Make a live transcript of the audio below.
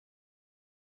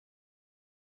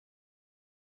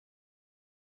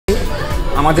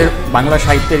আমাদের বাংলা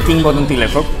সাহিত্যের কিংবদন্তি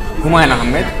লেখক হুমায়ুন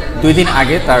আহমেদ 2 দিন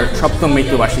আগে তার 7ম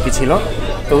মৃত্যুবার্ষিকী ছিল।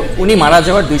 তো উনি মারা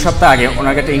যাওয়ার 2 সপ্তাহ আগে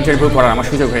ওনাকে একটা ইন্টারভিউ করার আমার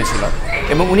সুযোগ হয়েছিল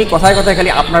এবং উনি কথায় কথায় খালি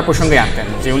আপনার প্রসঙ্গে আনতেন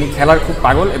যে উনি খেলার খুব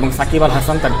পাগল এবং সাকিব আল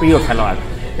হাসান তার প্রিয় খেলোয়াড়।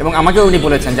 এবং আমাকেও উনি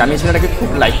বলেছেন যে আমি ছেলেটাকে খুব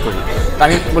লাইক করি। তো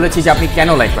আমি বলেছি যে আপনি কেন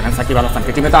লাইক করেন সাকিব আল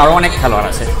হাসানকে, টিমে তো আরও অনেক খেলোয়াড়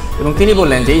আছে। এবং তিনি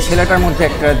বললেন যে এই ছেলেটার মধ্যে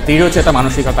একটা দৃঢ়চেতা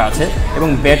মানসিকতা আছে এবং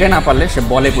ব্যাটে না পারলে সে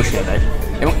বলে পুষিয়ে দেয়।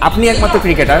 এবং আপনি একমাত্র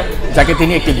ক্রিকেটার যাকে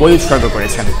তিনি একটি বই উৎসর্গ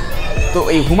করেছেন। তো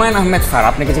এই হুমায়ুন আহমেদ স্যার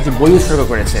আপনাকে যে একটি বই উৎসর্গ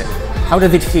করেছে, হাউ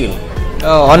ডাজ ইট ফিল?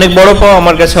 অনেক বড় পাওয়া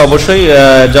আমার কাছে অবশ্যই।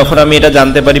 যখন আমি এটা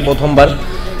জানতে পারি প্রথমবার,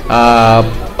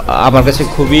 আমার কাছে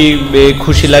খুবই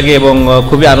খুশি লাগে এবং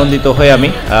খুবই আনন্দিত হই আমি।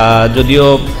 যদিও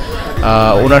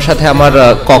ওনার সাথে আমার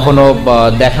কখনো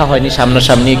দেখা হয়নি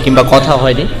সামনাসামনি কিংবা কথা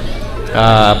হয়নি,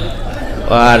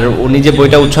 আর উনি যে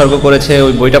বইটা উৎসর্গ করেছে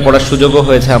ওই বইটা পড়ার সুযোগও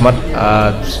হয়েছে আমার।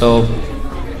 সো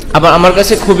আমার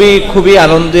কাছে খুবই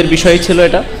আনন্দের বিষয় ছিল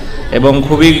এটা, এবং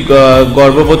খুবই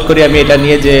গর্ববোধ করি আমি এটা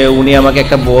নিয়ে যে উনি আমাকে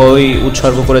একটা বই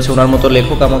উৎসর্গ করেছে, ওনার মতো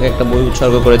লেখক আমাকে একটা বই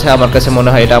উৎসর্গ করেছে। আমার কাছে মনে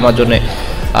হয় এটা আমার জন্য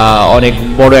অনেক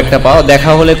বড় একটা পাওয়া।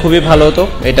 দেখা হলে খুবই ভালো হতো,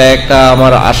 এটা একটা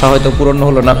আমার আশা হয়তো পূরণ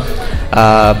হলো না,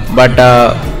 বাট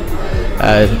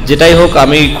যেটাই হোক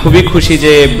আমি খুবই খুশি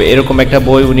যে এরকম একটা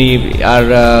বই উনি, আর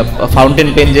ফাউন্টেন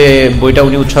পেন যে বইটা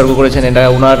উনি উৎসর্গ করেছেন এটা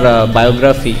ওনার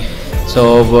বায়োগ্রাফি। সো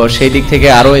সেই দিক থেকে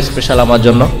আরও স্পেশাল আমার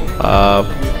জন্য।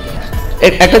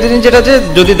 একটা জিনিস যেটা যে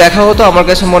যদি দেখা হতো আমার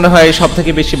কাছে মনে হয় সব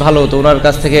থেকে বেশি ভালো হতো, ওনার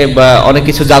কাছ থেকে অনেক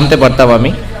কিছু জানতে পারতাম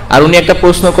আমি। আর উনি একটা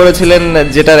প্রশ্ন করেছিলেন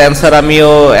যেটার অ্যান্সার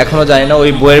আমিও এখনো জানি না,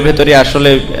 ওই বইয়ের ভেতরে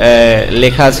আসলে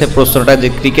লেখা আছে প্রশ্নটা যে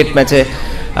ক্রিকেট ম্যাচে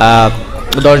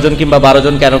 10 জন কিংবা 12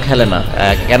 জন কেন খেলে না,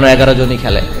 কেন 11 জনই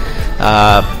খেলে।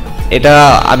 এটা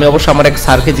আমি অবশ্য আমার এক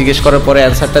স্যারকে জিজ্ঞেস করার পরে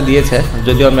অ্যান্সারটা দিয়েছে,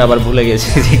 যদিও আমি আবার ভুলে গেছি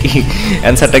যে কি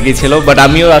অ্যান্সারটা কী ছিল, বাট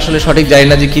আমিও আসলে সঠিক জানি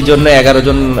না যে কী জন্য 11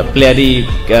 জন প্লেয়ারই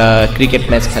ক্রিকেট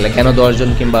ম্যাচ খেলে, কেন 10 জন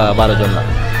কিংবা 12 জন না।